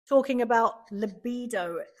talking about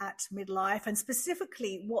libido at midlife, and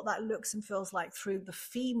specifically what that looks and feels like through the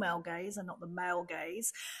female gaze and not the male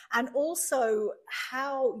gaze, and also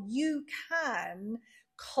how you can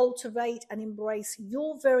cultivate and embrace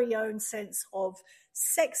your very own sense of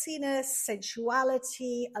sexiness,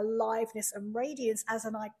 sensuality, aliveness, and radiance as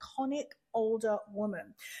an iconic older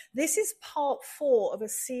woman. This is part 4 of a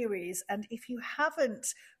series, and if you haven't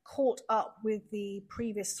caught up with the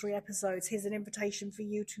previous 3 episodes, here's an invitation for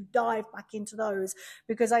you to dive back into those,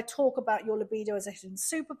 because I talk about your libido as a hidden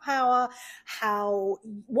superpower,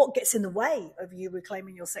 what gets in the way of you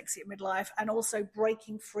reclaiming your sexy at midlife, and also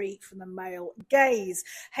breaking free from the male gaze.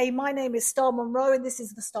 Hey, my name is Star Monroe, and this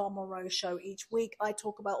is the Star Monroe Show. Each week I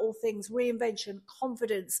talk about all things reinvention,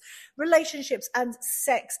 confidence, relationships, and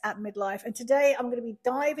sex at midlife. And today I'm going to be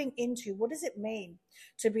diving into what does it mean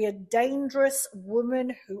to be a dangerous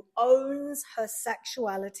woman who owns her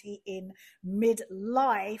sexuality in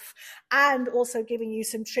midlife, and also giving you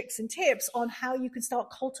some tricks and tips on how you can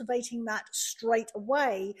start cultivating that straight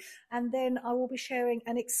away. And then I will be sharing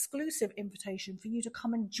an exclusive invitation for you to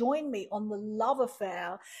come and join me on the love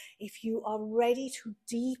affair if you are ready to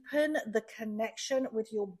deepen the connection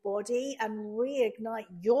with your body and reignite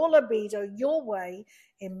your libido your way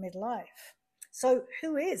in midlife. So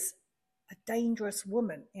who is a dangerous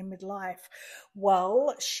woman in midlife?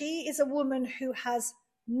 Well, she is a woman who has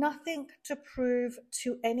nothing to prove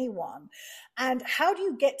to anyone. And how do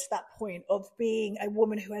you get to that point of being a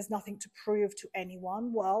woman who has nothing to prove to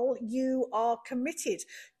anyone? Well, you are committed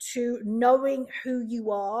to knowing who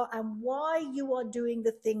you are and why you are doing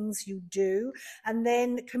the things you do, and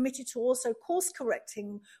then committed to also course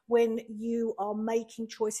correcting when you are making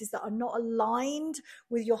choices that are not aligned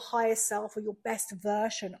with your higher self or your best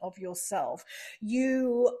version of yourself.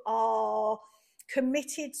 You are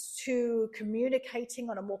committed to communicating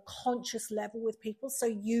on a more conscious level with people, so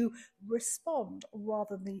you respond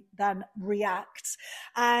rather than react.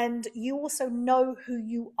 And you also know who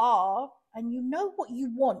you are, and you know what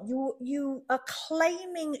you want. You are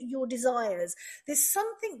claiming your desires. There's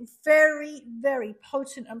something very, very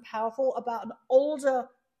potent and powerful about an older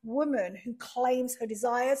woman who claims her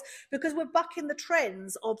desires, because we're bucking the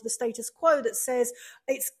trends of the status quo that says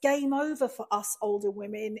it's game over for us older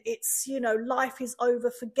women. It's, life is over,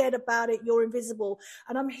 forget about it, you're invisible.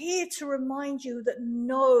 And I'm here to remind you that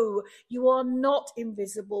no, you are not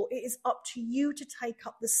invisible. It is up to you to take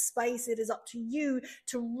up the space. It is up to you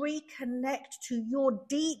to reconnect to your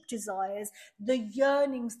deep desires, the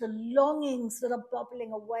yearnings, the longings that are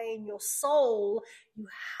bubbling away in your soul. You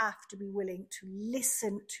have to be willing to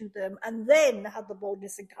listen to them and then have the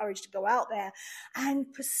boldness and courage to go out there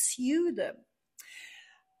and pursue them.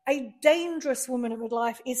 A dangerous woman in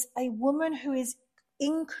midlife is a woman who is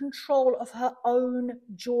in control of her own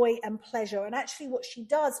joy and pleasure. And actually what she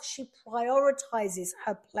does, she prioritizes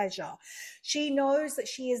her pleasure. She knows that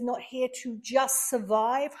she is not here to just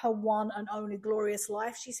survive her one and only glorious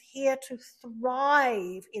life. She's here to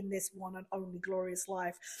thrive in this one and only glorious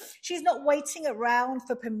life. She's not waiting around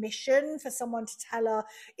for permission for someone to tell her,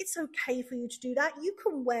 it's okay for you to do that. You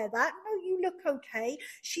can wear that. No, you look okay.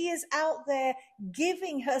 She is out there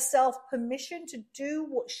giving herself permission to do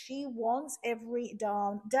what she wants every day.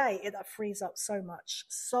 That frees up so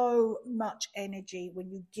much energy when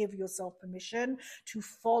you give yourself permission to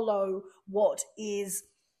follow what is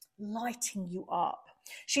lighting you up.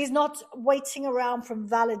 She's not waiting around for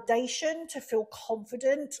validation to feel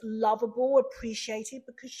confident, lovable, appreciated,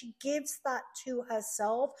 because she gives that to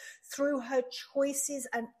herself through her choices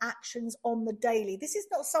and actions on the daily. This is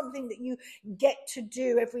not something that you get to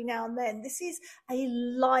do every now and then. This is a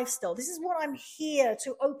lifestyle. This is what I'm here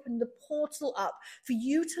to open the portal up for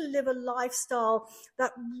you to live a lifestyle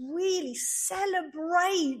that really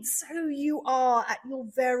celebrates who you are at your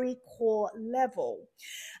very core level.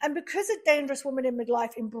 And because a dangerous woman in midlife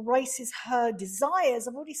embraces her desires,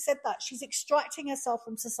 I've already said that, she's extracting herself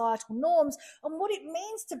from societal norms and what it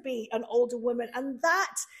means to be an older woman. And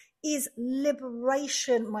that is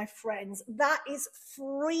liberation, my friends. That is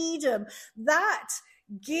freedom. That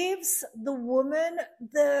gives the woman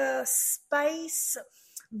the space,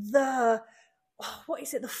 the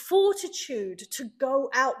fortitude to go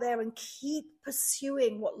out there and keep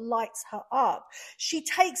pursuing what lights her up. She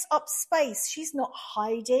takes up space. She's not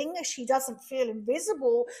hiding. She doesn't feel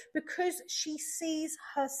invisible because she sees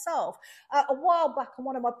herself. A while back on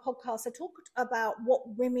one of my podcasts, I talked about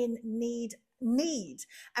what women need need.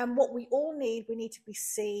 And what we all need, we need to be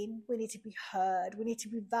seen, we need to be heard, we need to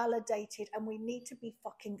be validated, and we need to be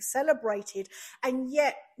fucking celebrated. And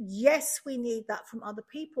yet, yes, we need that from other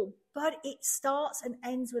people, but it starts and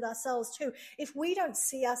ends with ourselves too. If we don't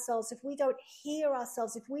see ourselves, if we don't hear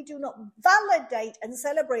ourselves, if we do not validate and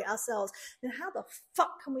celebrate ourselves, then how the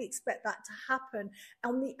fuck can we expect that to happen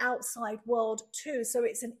on the outside world too? So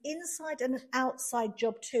it's an inside and an outside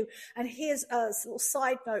job too. And here's a little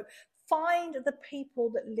side note. Find the people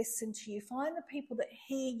that listen to you. Find the people that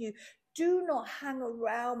hear you. Do not hang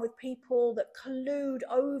around with people that collude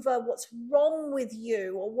over what's wrong with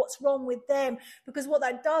you or what's wrong with them, because what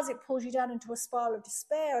that does, it pulls you down into a spiral of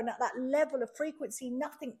despair. And at that level of frequency,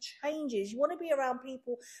 nothing changes. You want to be around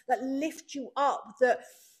people that lift you up, that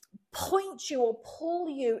point you or pull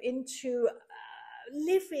you into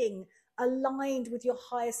living aligned with your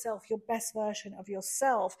higher self, your best version of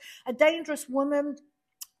yourself. A dangerous woman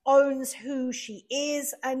owns who she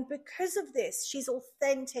is, and because of this, she's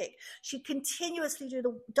authentic. She continuously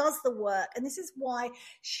does the work, and this is why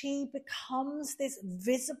she becomes this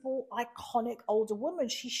visible, iconic older woman.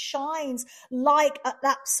 She shines like an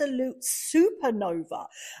absolute supernova,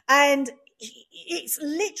 and it's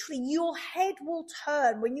literally, your head will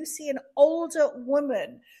turn when you see an older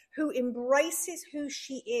woman who embraces who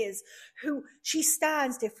she is, who she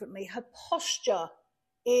stands differently, her posture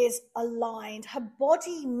is aligned, her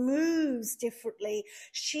body moves differently,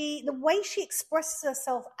 the way she expresses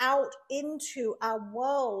herself out into our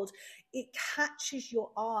world, it catches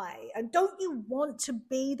your eye. And don't you want to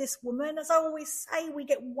be this woman? As I always say, we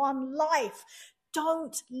get one life.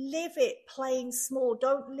 Don't live it playing small.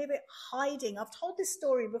 Don't live it hiding. I've told this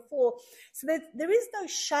story before. So there is no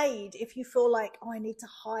shade if you feel like, oh, I need to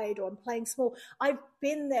hide or I'm playing small. I've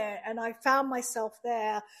been there, and I found myself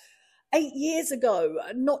there 8 years ago,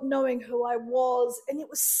 not knowing who I was, and it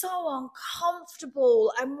was so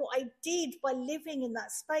uncomfortable. And what I did by living in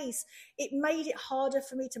that space, it made it harder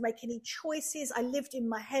for me to make any choices. I lived in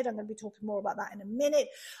my head. I'm going to be talking more about that in a minute.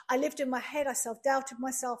 I lived in my head. I self-doubted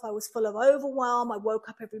myself. I was full of overwhelm. I woke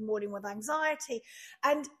up every morning with anxiety.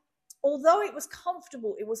 And although it was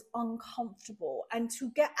comfortable, it was uncomfortable. And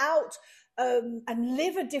to get out and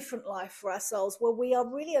live a different life for ourselves, where we are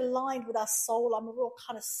really aligned with our soul. I'm a real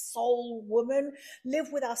kind of soul woman.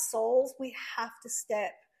 Live with our souls. We have to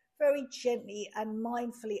step very gently and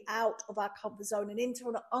mindfully out of our comfort zone and into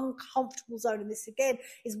an uncomfortable zone. And this, again,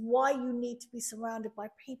 is why you need to be surrounded by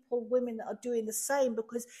people, women that are doing the same,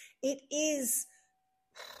 because it is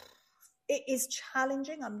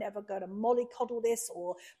challenging. I'm never going to mollycoddle this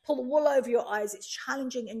or pull the wool over your eyes. It's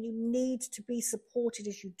challenging, and you need to be supported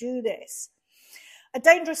as you do this. A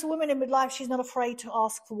dangerous woman in midlife, she's not afraid to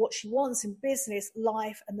ask for what she wants in business,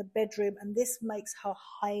 life, and the bedroom, and this makes her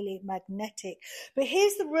highly magnetic. But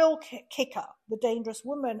here's the real kicker. The dangerous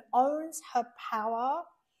woman owns her power,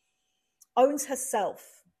 owns herself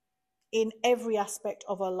in every aspect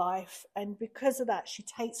of her life. And because of that, she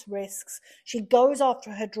takes risks. She goes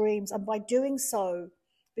after her dreams. And by doing so,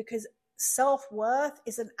 because self-worth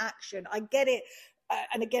is an action. I get it.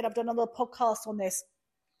 And again, I've done another podcast on this,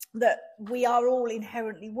 that we are all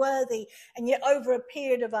inherently worthy. And yet over a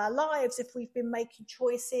period of our lives, if we've been making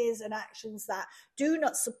choices and actions that do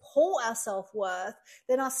not support our self-worth,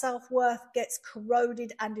 then our self-worth gets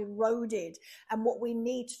corroded and eroded. And what we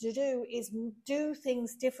need to do is do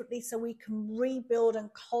things differently so we can rebuild and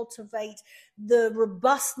cultivate the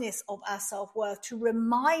robustness of our self-worth, to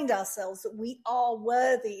remind ourselves that we are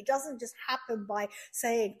worthy. It doesn't just happen by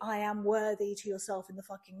saying, I am worthy to yourself in the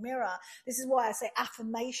fucking mirror. This is why I say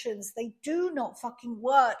affirmations, they do not fucking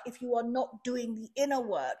work if you are not doing the inner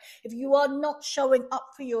work. If you are not showing up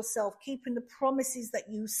for yourself, keeping the promises that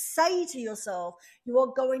you say to yourself, you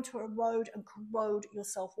are going to erode and corrode your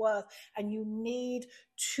self-worth. And you need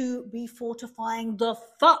to be fortifying the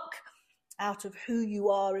fuck out of who you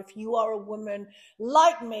are. If you are a woman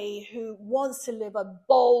like me who wants to live a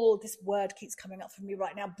bold, this word keeps coming up for me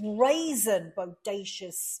right now, brazen,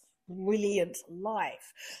 bodacious, brilliant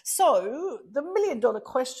life. So the $1 million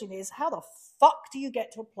question is, how the fuck do you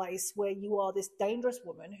get to a place where you are this dangerous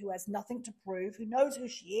woman who has nothing to prove, who knows who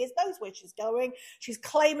she is, knows where she's going, she's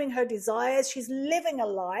claiming her desires, she's living a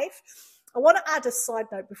life? I want to add a side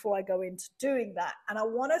note before I go into doing that. And I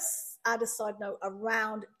want to add a side note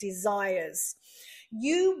around desires.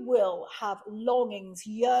 You will have longings,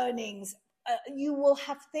 yearnings. You will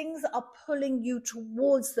have things that are pulling you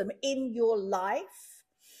towards them in your life.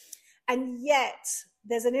 And yet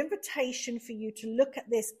there's an invitation for you to look at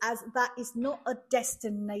this as that is not a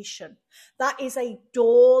destination. That is a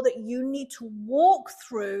door that you need to walk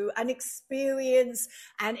through and experience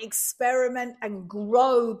and experiment and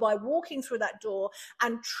grow by walking through that door.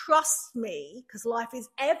 And trust me, because life is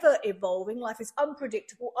ever evolving, life is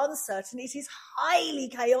unpredictable, uncertain, it is highly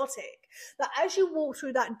chaotic, that as you walk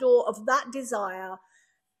through that door of that desire,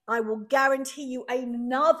 I will guarantee you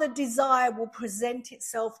another desire will present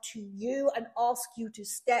itself to you and ask you to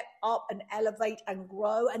step up and elevate and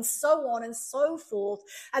grow, and so on and so forth.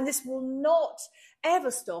 And this will not ever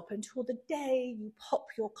stop until the day you pop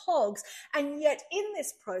your clogs. And yet in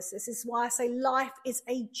this process is why I say life is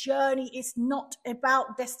a journey. It's not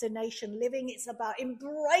about destination living. It's about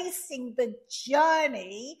embracing the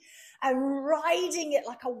journey and riding it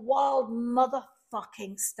like a wild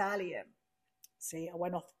motherfucking stallion. See, I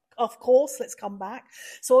went off course. Let's come back.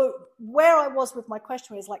 So where I was with my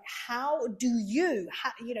question is like, how do you,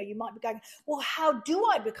 you might be going, well, how do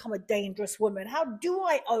I become a dangerous woman? How do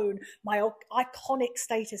I own my iconic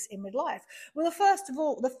status in midlife? Well, first of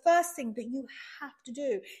all, the first thing that you have to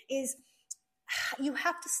do is you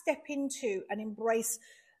have to step into and embrace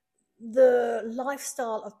the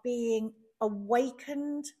lifestyle of being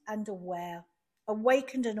awakened and aware.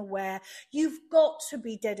 Awakened and aware. You've got to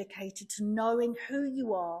be dedicated to knowing who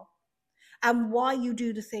you are and why you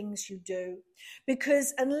do the things you do.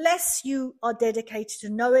 Because unless you are dedicated to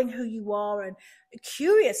knowing who you are and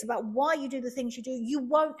curious about why you do the things you do, you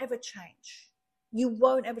won't ever change. You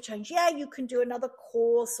won't ever change. Yeah, you can do another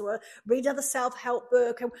course or read another self-help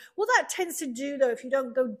book. And what that tends to do, though, if you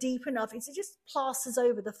don't go deep enough, is it just plasters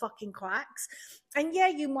over the fucking cracks. And yeah,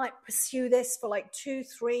 you might pursue this for like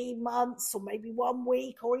 2-3 months or maybe 1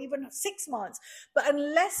 week or even 6 months. But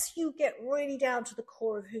unless you get really down to the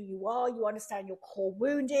core of who you are, you understand your core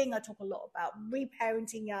wounding. I talk a lot about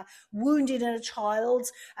reparenting your wounded inner child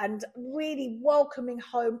and really welcoming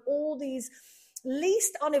home all these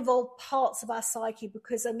least unevolved parts of our psyche,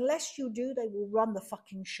 because unless you do, they will run the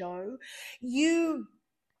fucking show. You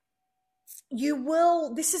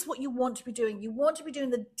will, this is what you want to be doing. You want to be doing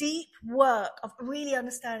the deep work of really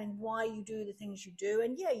understanding why you do the things you do.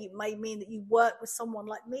 And yeah, it may mean that you work with someone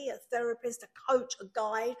like me, a therapist, a coach, a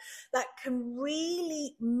guide that can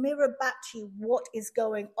really mirror back to you what is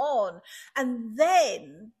going on. And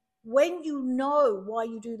then when you know why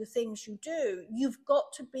you do the things you do, you've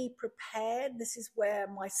got to be prepared. This is where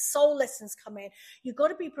my soul lessons come in. You've got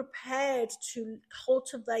to be prepared to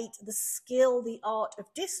cultivate the skill, the art of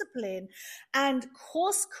discipline, and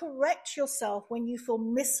course correct yourself when you feel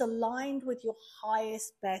misaligned with your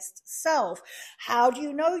highest, best self. How do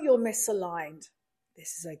you know you're misaligned?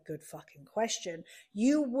 This is a good fucking question.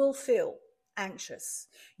 You will feel anxious.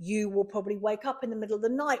 You will probably wake up in the middle of the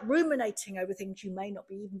night ruminating over things. You may not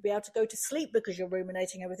even be able to go to sleep because you're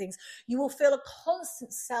ruminating over things. You will feel a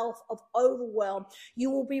constant self of overwhelm.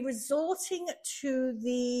 You will be resorting to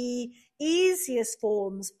the easiest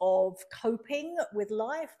forms of coping with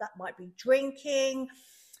life. That might be drinking,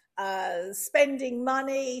 spending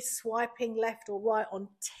money, swiping left or right on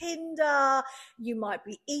Tinder. You might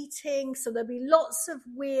be eating. So there'll be lots of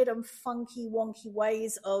weird and funky, wonky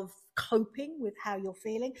ways of coping with how you're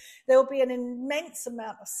feeling. There will be an immense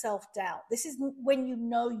amount of self-doubt. This is when you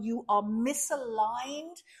know you are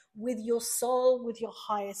misaligned with your soul, with your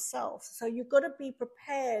higher self. So you've got to be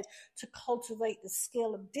prepared to cultivate the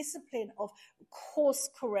skill of discipline, of course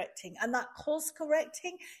correcting. And that course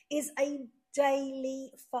correcting is a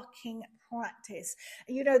daily fucking practice.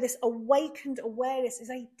 This awakened awareness is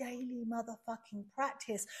a daily motherfucking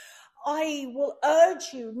practice. I will urge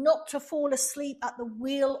you not to fall asleep at the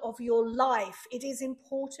wheel of your life. It is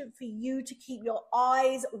important for you to keep your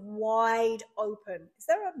eyes wide open. Is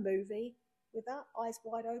there a movie with that, Eyes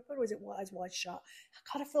Wide Open, or is it Eyes Wide Shut?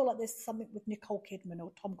 I kind of feel like there's something with Nicole Kidman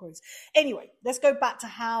or Tom Cruise. Anyway, let's go back to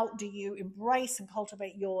how do you embrace and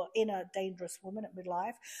cultivate your inner dangerous woman at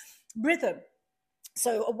midlife. Rhythm.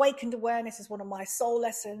 So awakened awareness is one of my soul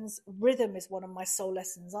lessons. Rhythm is one of my soul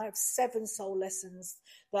lessons. I have 7 soul lessons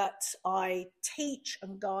that I teach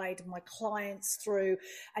and guide my clients through.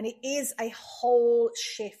 And it is a whole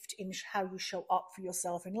shift in how you show up for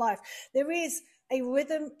yourself in life. There is a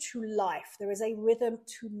rhythm to life. There is a rhythm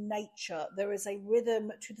to nature. There is a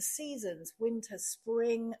rhythm to the seasons, winter,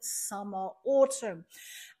 spring, summer, autumn.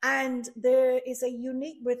 And there is a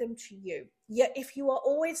unique rhythm to you. Yet if you are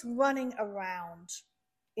always running around,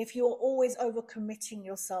 if you're always overcommitting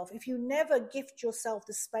yourself, if you never gift yourself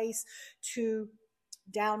the space to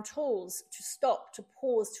down tools, to stop, to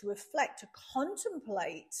pause, to reflect, to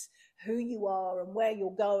contemplate who you are and where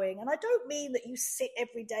you're going. And I don't mean that you sit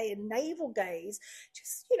every day and navel gaze.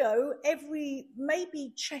 Just,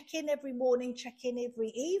 maybe check in every morning, check in every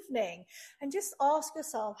evening, and just ask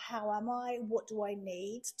yourself, how am I? What do I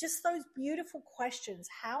need? Just those beautiful questions.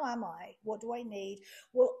 How am I? What do I need?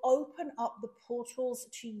 Will open up the portals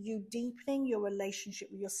to you deepening your relationship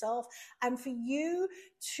with yourself, and for you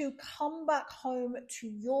to come back home to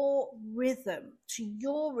your rhythm,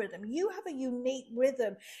 You have a unique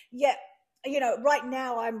rhythm, yet right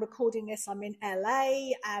now I'm recording this, I'm in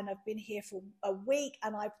LA and I've been here for a week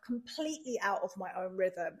and I'm completely out of my own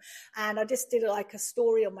rhythm. And I just did like a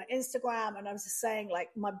story on my Instagram and I was just saying, like,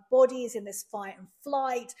 my body is in this fight and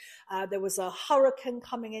flight. There was a hurricane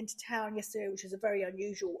coming into town yesterday, which is a very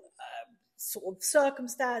unusual sort of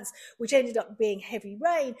circumstance, which ended up being heavy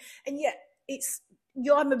rain. And yet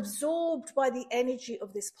I'm absorbed by the energy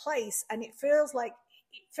of this place, and it feels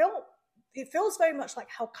very much like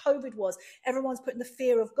how COVID was. Everyone's putting the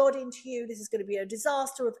fear of God into you. This is going to be a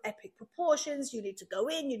disaster of epic proportions. You need to go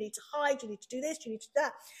in, you need to hide, you need to do this, you need to do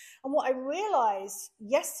that. And what I realized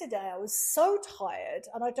yesterday, I was so tired,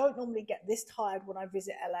 and I don't normally get this tired when I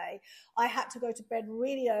visit LA. I had to go to bed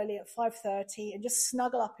really early at 5:30 and just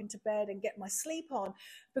snuggle up into bed and get my sleep on,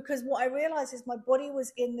 because what I realized is my body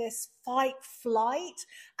was in this fight flight,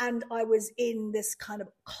 and I was in this kind of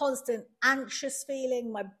constant anxious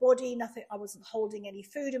feeling. My body, I wasn't holding any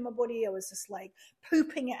food in my body. I was just like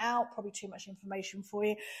pooping it out. Probably too much information for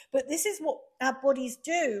you, but this is what our bodies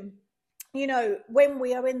do, when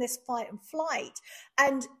we are in this fight and flight.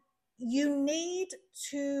 And you need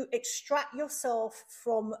to extract yourself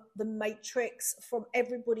from the matrix, from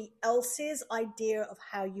everybody else's idea of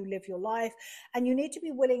how you live your life. And you need to be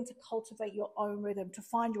willing to cultivate your own rhythm, to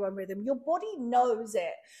find your own rhythm. Your body knows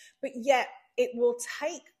it, but yet it will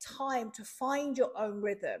take time to find your own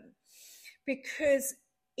rhythm. Because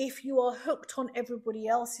if you are hooked on everybody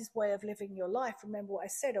else's way of living your life, remember what I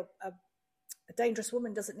said, a dangerous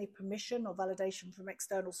woman doesn't need permission or validation from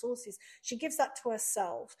external sources. She gives that to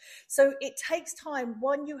herself. So it takes time.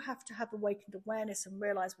 One, you have to have awakened awareness and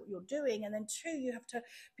realize what you're doing. And then two, you have to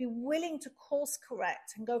be willing to course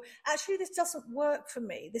correct and go, actually, this doesn't work for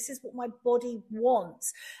me. This is what my body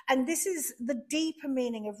wants. And this is the deeper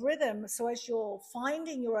meaning of rhythm. So as you're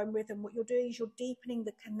finding your own rhythm, what you're doing is you're deepening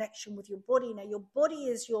the connection with your body. Now, your body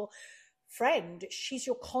is your friend. She's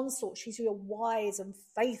your consort. She's your wise and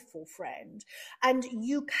faithful friend. And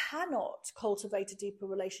you cannot cultivate a deeper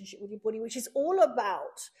relationship with your body, which is all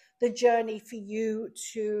about the journey for you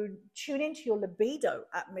to tune into your libido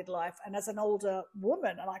at midlife. And as an older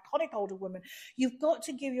woman, an iconic older woman, you've got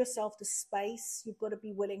to give yourself the space. You've got to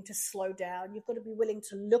be willing to slow down. You've got to be willing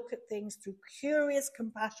to look at things through curious,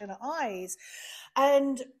 compassionate eyes.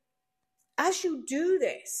 And as you do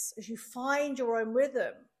this, as you find your own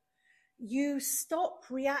rhythm, you stop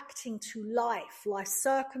reacting to life's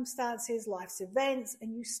circumstances, life's events,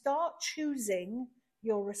 and you start choosing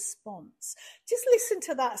your response. Just listen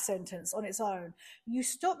to that sentence on its own. You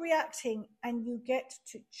stop reacting and you get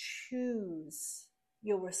to choose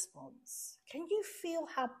your response. Can you feel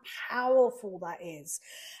how powerful that is?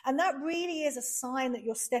 And that really is a sign that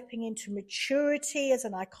you're stepping into maturity as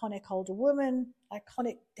an iconic older woman,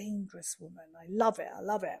 iconic dangerous woman. I love it. I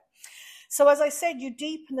love it. So as I said, you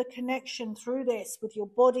deepen the connection through this with your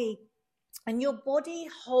body, and your body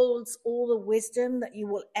holds all the wisdom that you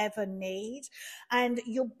will ever need. And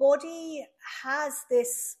your body has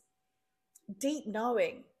this deep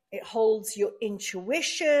knowing. It holds your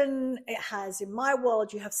intuition. It has, in my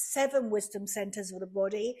world, you have 7 wisdom centers of the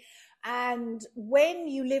body. And when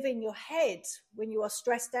you live in your head, when you are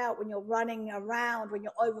stressed out, when you're running around, when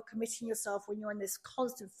you're overcommitting yourself, when you're in this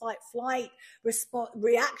constant fight, flight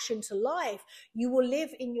reaction to life, you will live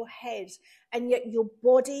in your head. And yet your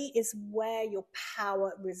body is where your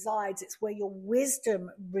power resides. It's where your wisdom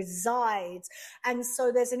resides. And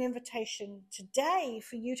so there's an invitation today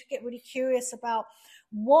for you to get really curious about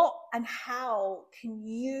what and how can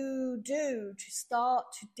you do to start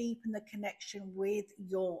to deepen the connection with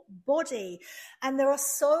your body. And there are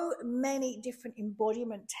so many different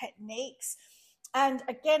embodiment techniques. And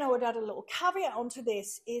again, I would add a little caveat onto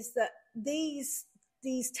this, is that these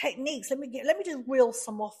techniques, let me just reel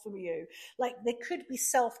some off for you. Like, there could be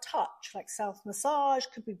self-touch, like self-massage,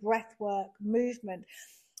 could be breath work, movement,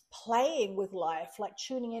 playing with life, like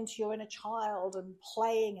tuning into your inner child and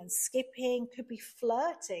playing and skipping, could be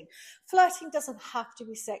flirting. Flirting doesn't have to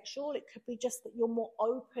be sexual. It could be just that you're more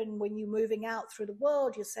open when you're moving out through the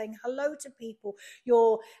world. You're saying hello to people.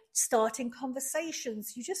 You're starting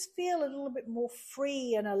conversations. You just feel a little bit more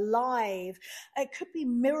free and alive. It could be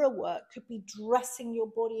mirror work. It could be dressing your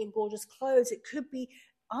body in gorgeous clothes. It could be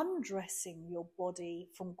undressing your body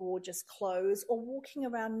from gorgeous clothes or walking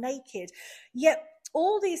around naked. Yet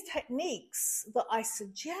all these techniques that I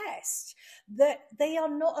suggest, that they are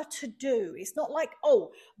not a to-do. It's not like,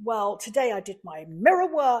 oh, well, today I did my mirror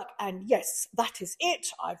work and yes, that is it.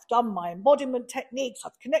 I've done my embodiment techniques.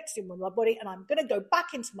 I've connected with my body and I'm going to go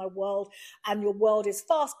back into my world, and your world is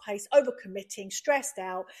fast-paced, overcommitting, stressed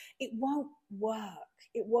out. It won't work.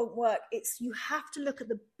 It won't work. You have to look at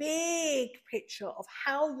the big picture of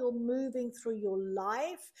how you're moving through your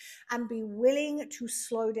life and be willing to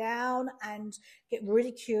slow down and get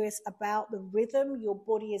really curious about the rhythm your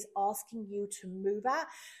body is asking you to move at.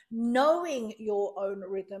 Knowing your own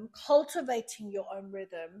rhythm, cultivating your own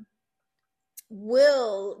rhythm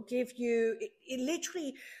will give you, it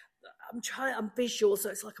literally, I'm visual, so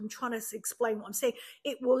it's like I'm trying to explain what I'm saying.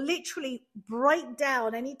 It will literally break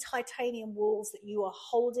down any titanium walls that you are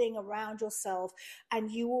holding around yourself,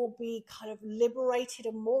 and you will be kind of liberated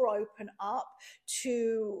and more open up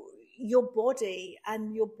to your body.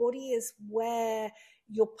 And your body is where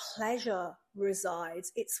your pleasure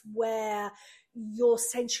resides. It's where your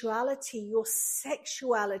sensuality, your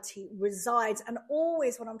sexuality resides. And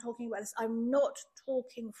always when I'm talking about this, I'm not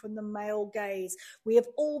talking from the male gaze. We have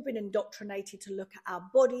all been indoctrinated to look at our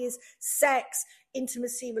bodies, sex,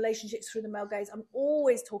 intimacy, relationships through the male gaze. I'm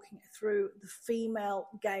always talking through the female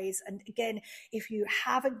gaze. And again, if you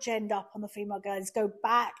haven't genned up on the female gaze, go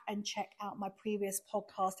back and check out my previous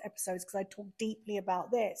podcast episodes, because I talk deeply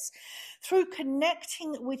about this. Through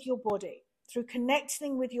connecting with your body,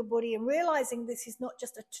 and realizing this is not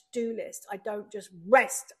just a to-do list. I don't just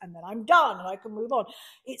rest and then I'm done and I can move on.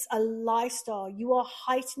 It's a lifestyle. You are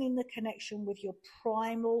heightening the connection with your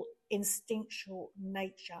primal instinctual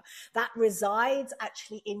nature that resides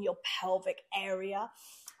actually in your pelvic area.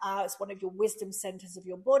 It's one of your wisdom centers of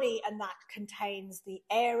your body, and that contains the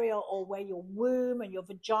area or where your womb and your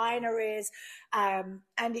vagina is, and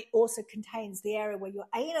it also contains the area where your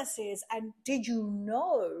anus is. And did you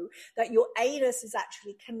know that your anus is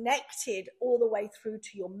actually connected all the way through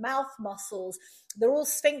to your mouth muscles? They're all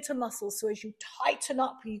sphincter muscles, so as you tighten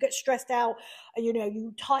up, you get stressed out,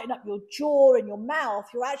 you tighten up your jaw and your mouth,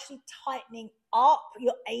 you're actually tightening up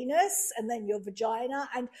your anus and then your vagina.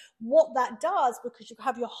 And what that does, because you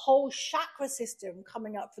have your whole chakra system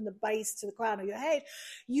coming up from the base to the crown of your head,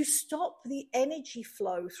 you stop the energy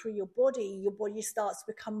flow through your body starts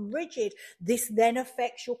to become rigid. This then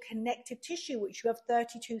affects your connective tissue, which you have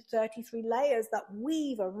 32, 33 layers that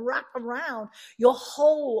weave and wrap around your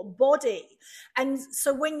whole body. And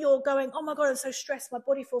so when you're going, oh my God, I'm so stressed, my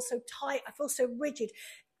body feels so tight, I feel so rigid,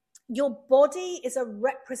 your body is a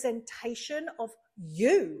representation of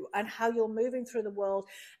you and how you're moving through the world.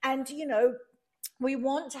 And, we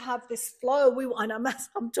want to have this flow. And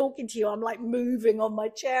I'm talking to you, I'm like moving on my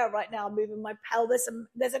chair right now, moving my pelvis, and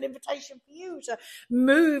there's an invitation for you to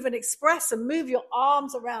move and express and move your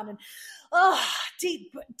arms around and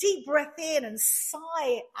deep breath in and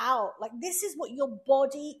sigh out. Like, this is what your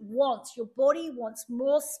body wants. Your body wants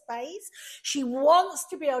more space. She wants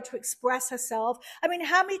to be able to express herself. I mean,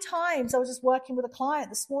 how many times I was just working with a client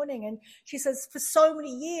this morning, and she says, for so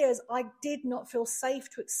many years, I did not feel safe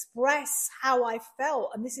to express how I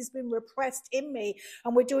felt, and this has been repressed in me.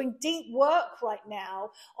 And we're doing deep work right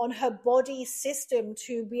now on her body system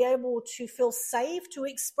to be able to feel safe to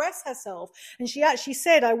express herself. And she actually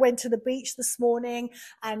said, I went to the beach this morning,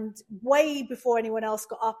 and way before anyone else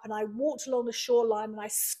got up, and I walked along the shoreline and I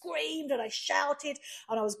screamed and I shouted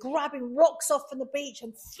and I was grabbing rocks off from the beach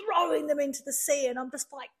and throwing them into the sea. And I'm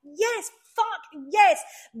just like, yes, fuck yes,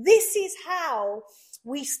 this is how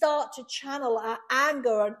we start to channel our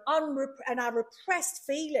anger and our repressed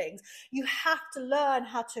feelings. You have to learn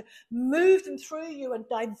how to move them through you and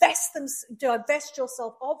divest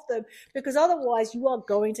yourself of them, because otherwise you are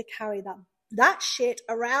going to carry that shit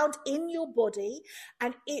around in your body,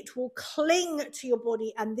 and it will cling to your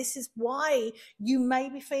body. And this is why you may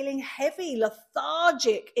be feeling heavy,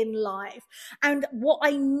 lethargic in life. And what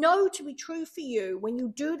I know to be true for you, when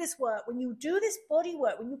you do this work, when you do this body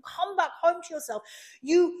work, when you come back home to yourself,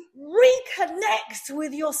 you reconnect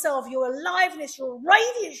with yourself, your aliveness, your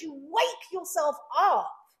radiance, you wake yourself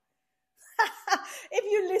up. If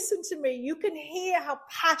you listen to me, you can hear how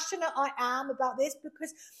passionate I am about this,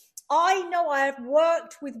 because I know I have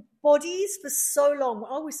worked with bodies for so long. I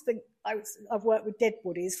always think I've worked with dead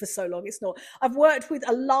bodies for so long. It's not. I've worked with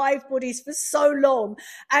alive bodies for so long.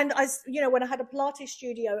 And when I had a Pilates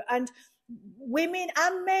studio, and women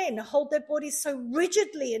and men hold their bodies so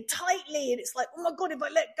rigidly and tightly, and it's like, oh my god, if I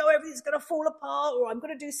let go, everything's going to fall apart, or I'm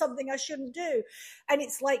going to do something I shouldn't do. And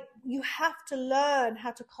it's like, you have to learn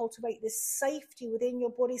how to cultivate this safety within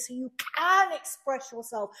your body so you can express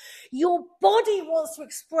yourself. Your body wants to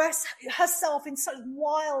express herself in such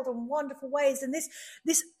wild and wonderful ways, and this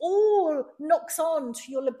all knocks on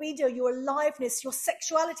to your libido, your aliveness, your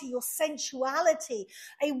sexuality, your sensuality.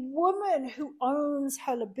 A woman who owns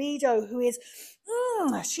her libido, who is,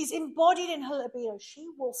 she's embodied in her libido, she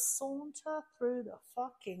will saunter through the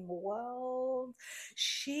fucking world.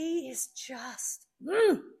 She is just,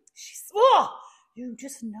 you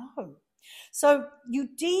just know. So you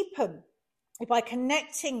deepen by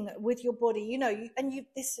connecting with your body,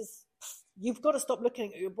 you've got to stop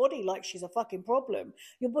looking at your body like she's a fucking problem.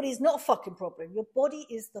 Your body is not a fucking problem. Your body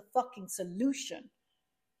is the fucking solution.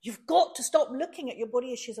 You've got to stop looking at your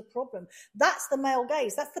body as she's a problem. That's the male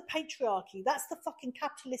gaze. That's the patriarchy. That's the fucking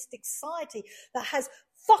capitalistic society that has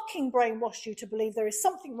fucking brainwashed you to believe there is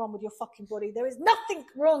something wrong with your fucking body. There is nothing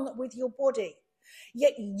wrong with your body.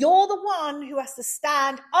 Yet you're the one who has to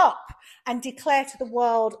stand up and declare to the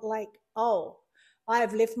world, like, oh, I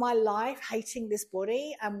have lived my life hating this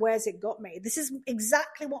body, and where's it got me? This is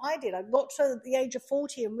exactly what I did. I got to the age of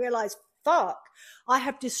 40 and realized, fuck, I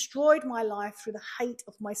have destroyed my life through the hate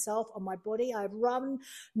of myself and my body. I've run,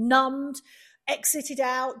 numbed, exited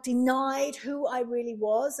out, denied who I really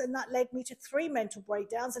was, and that led me to 3 mental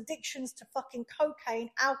breakdowns, addictions to fucking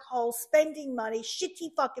cocaine, alcohol, spending money,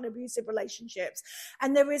 shitty fucking abusive relationships.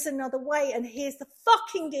 And there is another way, and here's the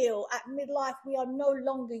fucking deal. At midlife, we are no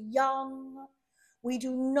longer young. We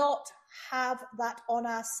do not have that on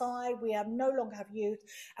our side. We no longer have youth,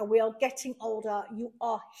 and we are getting older. You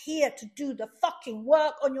are here to do the fucking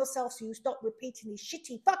work on yourself so you stop repeating these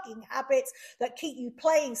shitty fucking habits that keep you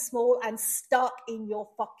playing small and stuck in your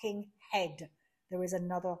fucking head. There is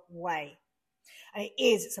another way. And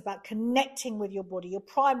it's about connecting with your body, your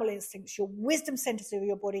primal instincts, your wisdom centers of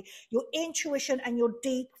your body, your intuition, and your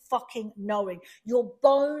deep fucking knowing. Your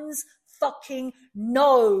bones fucking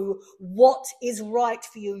know what is right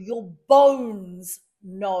for you. Your bones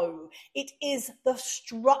know. It is the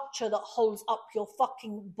structure that holds up your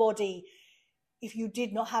fucking body. If you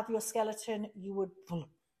did not have your skeleton, you would fall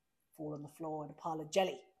on the floor in a pile of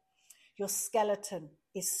jelly. Your skeleton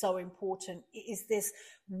is so important. It is this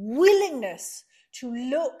willingness to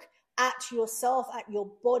look at yourself, at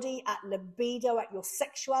your body, at libido, at your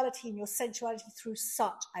sexuality and your sensuality through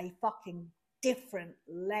such a fucking different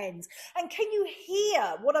lens. And can you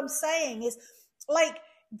hear what I'm saying? Is like,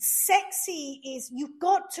 sexy is, you've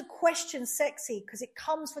got to question sexy because it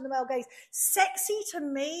comes from the male gaze. Sexy to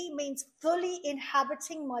me means fully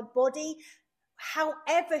inhabiting my body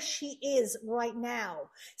however she is right now.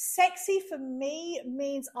 Sexy for me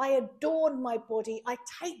means I adorn my body. I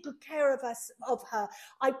take good care of her.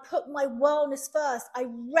 I put my wellness first. I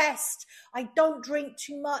rest. I don't drink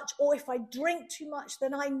too much. Or if I drink too much,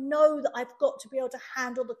 then I know that I've got to be able to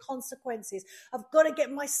handle the consequences. I've got to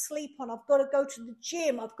get my sleep on. I've got to go to the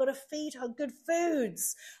gym. I've got to feed her good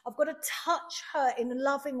foods. I've got to touch her in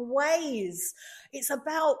loving ways. It's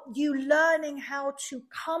about you learning how to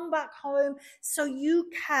come back home so you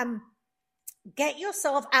can get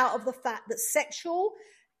yourself out of the fact that sexual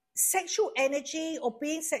energy or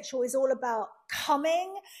being sexual is all about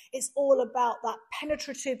coming. It's all about that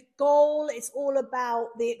penetrative goal. It's all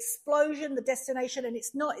about the explosion, the destination, and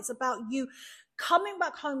it's not. It's about you coming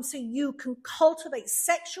back home so you can cultivate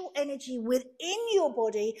sexual energy within your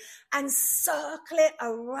body and circle it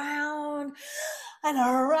around and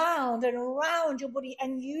around and around your body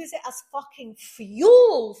and use it as fucking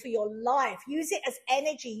fuel for your life. Use it as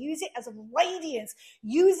energy. Use it as radiance.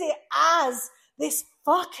 Use it as this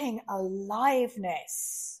fucking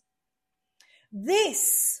aliveness.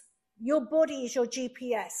 Your body is your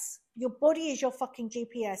GPS. Your body is your fucking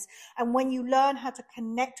GPS. And when you learn how to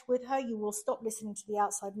connect with her, you will stop listening to the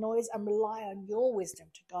outside noise and rely on your wisdom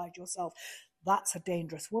to guide yourself. That's a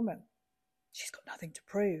dangerous woman. She's got nothing to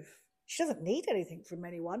prove. She doesn't need anything from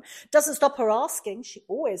anyone. Doesn't stop her asking. She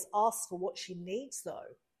always asks for what she needs,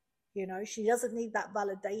 though. You know, she doesn't need that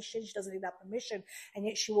validation. She doesn't need that permission. And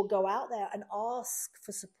yet she will go out there and ask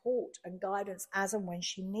for support and guidance as and when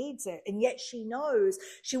she needs it. And yet she knows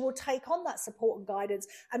she will take on that support and guidance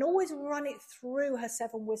and always run it through her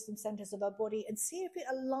 7 wisdom centers of her body and see if it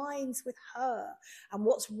aligns with her and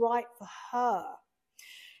what's right for her.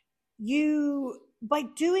 By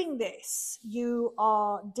doing this, you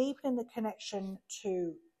are deepening the connection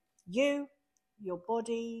to you, your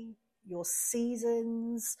body, your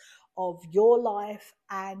seasons of your life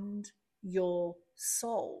and your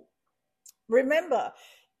soul. Remember,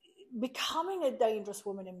 becoming a dangerous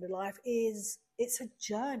woman in midlife it's a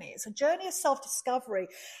journey. It's a journey of self-discovery.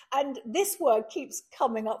 And this word keeps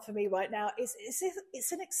coming up for me right now.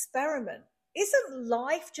 It's an experiment. Isn't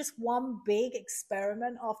life just one big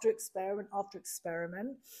experiment after experiment after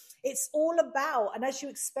experiment? It's all about, and as you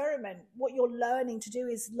experiment, what you're learning to do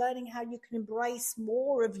is learning how you can embrace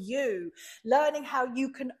more of you, learning how you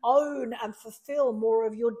can own and fulfill more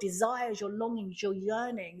of your desires, your longings, your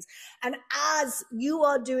yearnings. And as you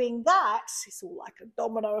are doing that, it's all like a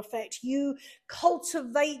domino effect, you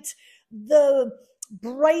cultivate the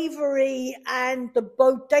bravery and the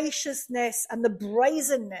bodaciousness and the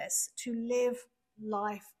brazenness to live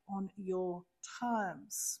life on your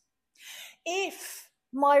terms. If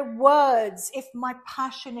my words, if my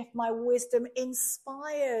passion, if my wisdom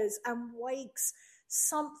inspires and wakes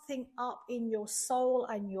something up in your soul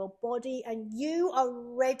and your body, and you are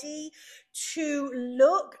ready to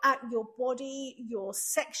look at your body, your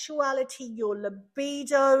sexuality, your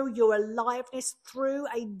libido, your aliveness through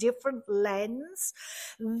a different lens,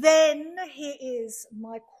 then here is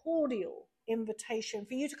my cordial invitation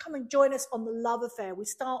for you to come and join us on the Love Affair. We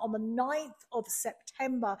start on the 9th of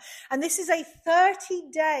September, and this is a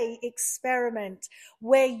 30-day experiment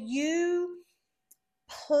where you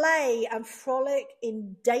play and frolic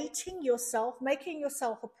in dating yourself, making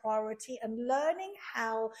yourself a priority, and learning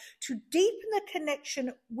how to deepen the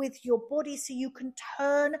connection with your body so you can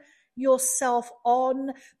turn yourself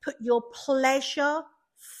on, put your pleasure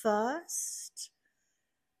first,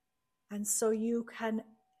 and so you can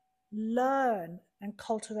learn and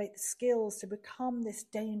cultivate the skills to become this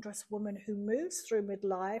dangerous woman who moves through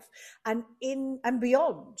midlife and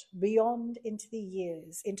beyond into the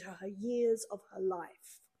years, into her years of her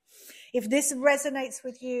life. If this resonates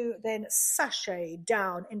with you, then sashay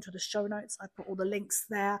down into the show notes. I put all the links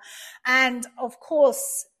there. And of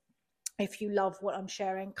course, if you love what I'm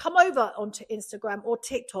sharing, come over onto Instagram or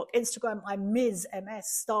TikTok. Instagram, I'm Ms. MS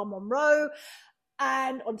Star Monroe.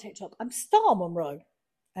 And on TikTok, I'm Star Monroe.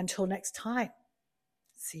 Until next time,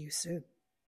 see you soon.